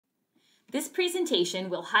This presentation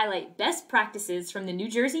will highlight best practices from the New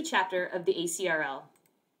Jersey chapter of the ACRL.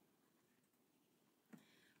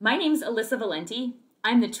 My name's Alyssa Valenti.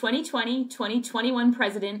 I'm the 2020-2021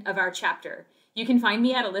 president of our chapter. You can find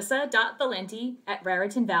me at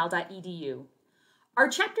alyssa.valenti@raritanval.edu. Our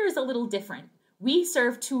chapter is a little different. We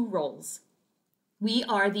serve two roles. We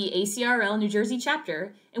are the ACRL-NJ Jersey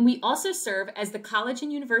Chapter, and we also serve as the college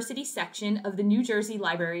and university section of the New Jersey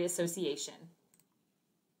Library Association.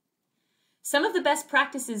 Some of the best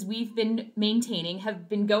practices we've been maintaining have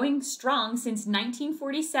been going strong since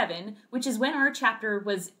 1947, which is when our chapter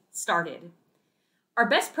was started. Our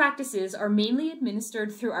best practices are mainly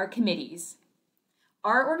administered through our committees.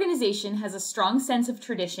 Our organization has a strong sense of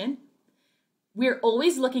tradition. We're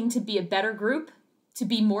always looking to be a better group, to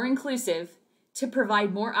be more inclusive, to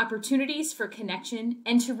provide more opportunities for connection,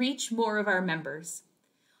 and to reach more of our members.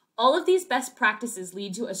 All of these best practices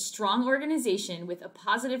lead to a strong organization with a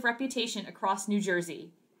positive reputation across New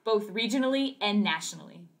Jersey, both regionally and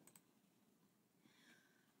nationally.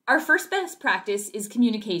 Our first best practice is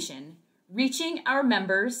communication. Reaching our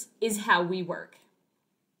members is how we work.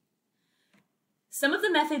 Some of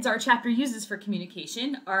the methods our chapter uses for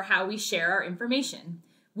communication are how we share our information.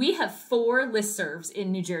 We have 4 listservs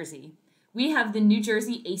in New Jersey. We have the New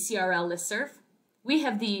Jersey ACRL listserv. We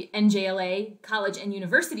have the NJLA College and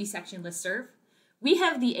University Section listserv. We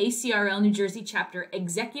have the ACRL-NJ Jersey Chapter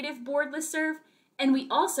Executive Board listserv, and we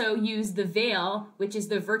also use the VAIL, which is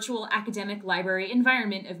the Virtual Academic Library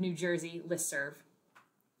Environment of New Jersey listserv.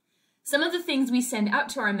 Some of the things we send out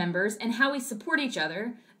to our members and how we support each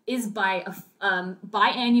other is by a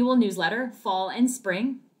biannual newsletter, fall and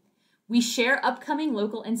spring. We share upcoming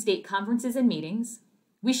local and state conferences and meetings.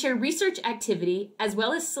 We share research activity as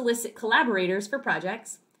well as solicit collaborators for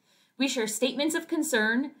projects. We share statements of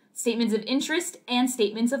concern, statements of interest, and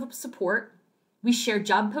statements of support. We share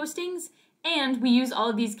job postings, and we use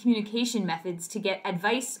all of these communication methods to get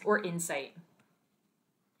advice or insight.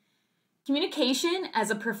 Communication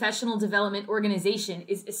as a professional development organization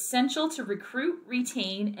is essential to recruit,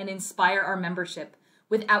 retain, and inspire our membership.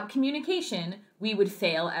 Without communication, we would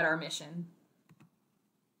fail at our mission.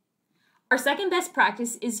 Our second best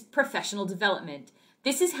practice is professional development.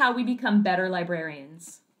 This is how we become better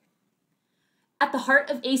librarians. At the heart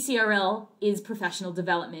of ACRL is professional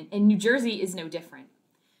development, and New Jersey is no different.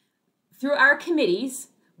 Through our committees,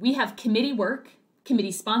 we have committee work,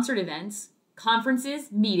 committee-sponsored events, conferences,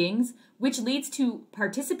 meetings, which leads to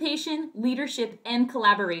participation, leadership, and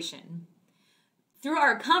collaboration. Through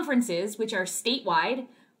our conferences, which are statewide,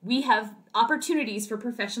 we have opportunities for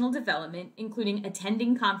professional development, including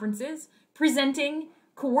attending conferences, presenting,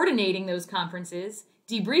 coordinating those conferences,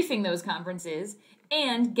 debriefing those conferences,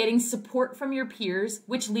 and getting support from your peers,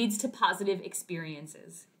 which leads to positive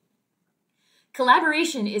experiences.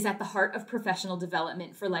 Collaboration is at the heart of professional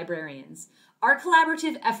development for librarians. Our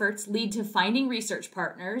collaborative efforts lead to finding research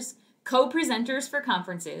partners, co-presenters for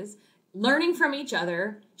conferences, learning from each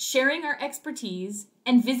other, sharing our expertise,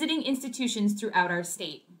 and visiting institutions throughout our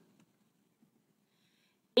state.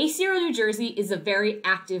 ACRL-New Jersey is a very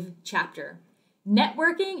active chapter.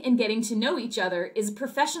 Networking and getting to know each other is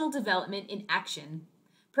professional development in action.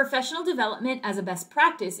 Professional development as a best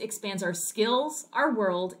practice expands our skills, our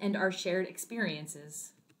world, and our shared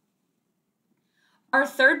experiences. Our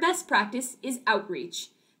third best practice is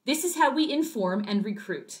outreach. This is how we inform and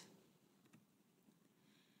recruit.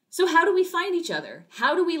 So how do we find each other?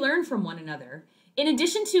 How do we learn from one another? In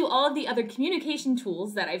addition to all of the other communication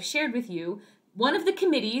tools that I've shared with you, one of the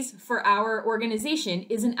committees for our organization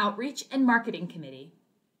is an outreach and marketing committee.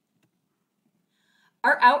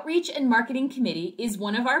 Our outreach and marketing committee is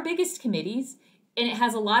one of our biggest committees, and it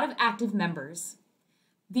has a lot of active members.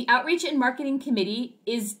 The outreach and marketing committee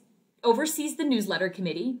oversees the newsletter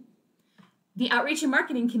committee. The outreach and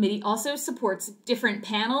marketing committee also supports different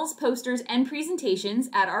panels, posters, and presentations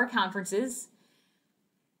at our conferences.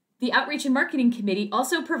 The outreach and marketing committee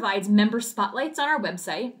also provides member spotlights on our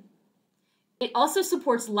website. It also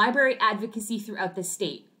supports library advocacy throughout the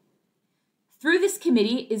state. Through this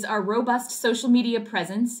committee is our robust social media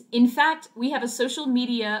presence. In fact, we have a social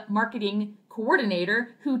media marketing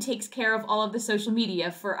coordinator who takes care of all of the social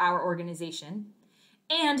media for our organization.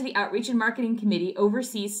 And the Outreach and Marketing Committee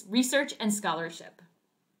oversees research and scholarship.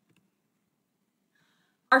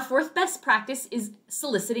 Our fourth best practice is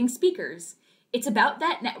soliciting speakers. It's about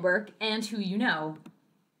that network and who you know.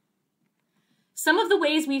 Some of the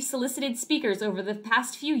ways we've solicited speakers over the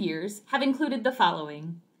past few years have included the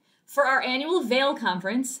following. For our annual VAIL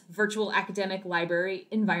conference, Virtual Academic Library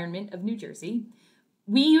Environment of New Jersey,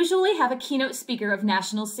 we usually have a keynote speaker of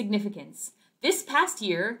national significance. This past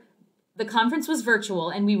year, The conference was virtual,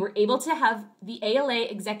 and we were able to have the ALA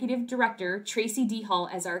Executive Director, Tracy D. Hall,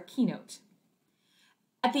 as our keynote.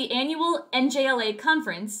 At the annual NJLA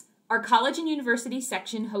conference, our college and university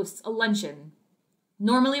section hosts a luncheon.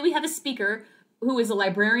 Normally, we have a speaker who is a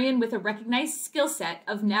librarian with a recognized skill set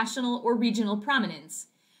of national or regional prominence.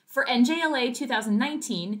 For NJLA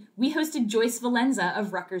 2019, we hosted Joyce Valenza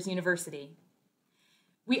of Rutgers University.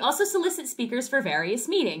 We also solicit speakers for various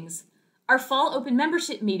meetings. Our fall open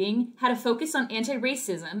membership meeting had a focus on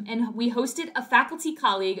anti-racism, and we hosted a faculty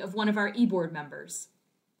colleague of one of our e-board members.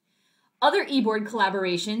 Other e-board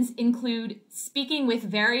collaborations include speaking with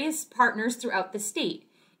various partners throughout the state.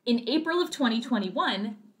 In April of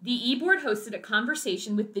 2021, the e-board hosted a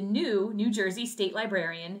conversation with the new New Jersey State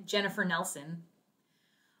Librarian, Jennifer Nelson.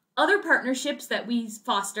 Other partnerships that we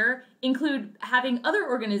foster include having other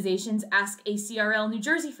organizations ask ACRL New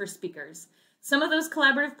Jersey for speakers. Some of those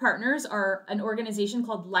collaborative partners are an organization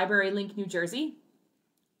called Library Link New Jersey,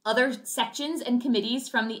 other sections and committees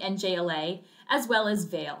from the NJLA, as well as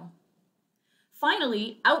VAIL.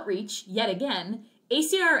 Finally, outreach, yet again,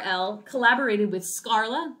 ACRL collaborated with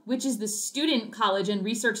SCARLA, which is the Student College and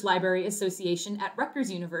Research Library Association at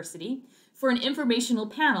Rutgers University, for an informational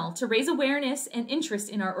panel to raise awareness and interest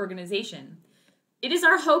in our organization. It is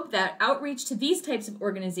our hope that outreach to these types of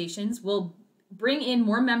organizations will bring in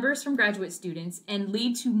more members from graduate students and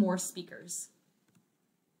lead to more speakers.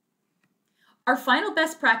 Our final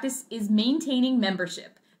best practice is maintaining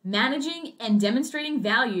membership, managing and demonstrating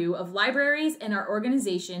value of libraries and our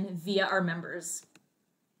organization via our members.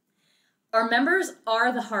 Our members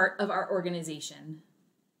are the heart of our organization.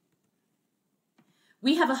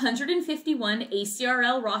 We have 151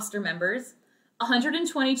 ACRL roster members,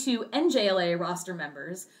 122 NJLA roster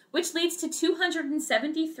members, which leads to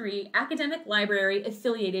 273 academic library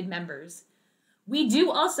affiliated members. We do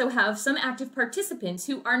also have some active participants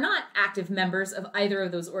who are not active members of either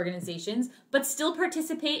of those organizations, but still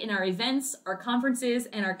participate in our events, our conferences,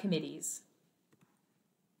 and our committees.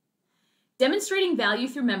 Demonstrating value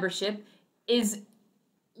through membership is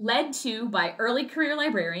led to by early career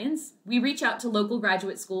librarians. We reach out to local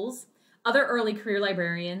graduate schools, other early career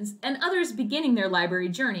librarians, and others beginning their library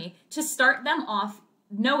journey to start them off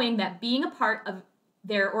knowing that being a part of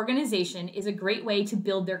their organization is a great way to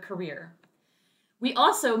build their career. We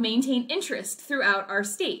also maintain interest throughout our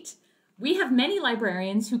state. We have many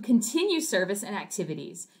librarians who continue service and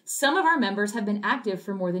activities. Some of our members have been active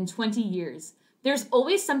for more than 20 years. There's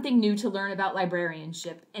always something new to learn about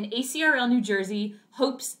librarianship, and ACRL New Jersey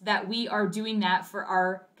hopes that we are doing that for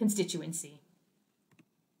our constituency.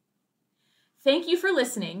 Thank you for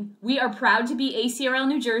listening. We are proud to be ACRL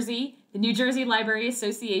New Jersey, the New Jersey Library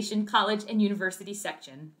Association College and University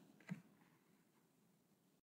Section.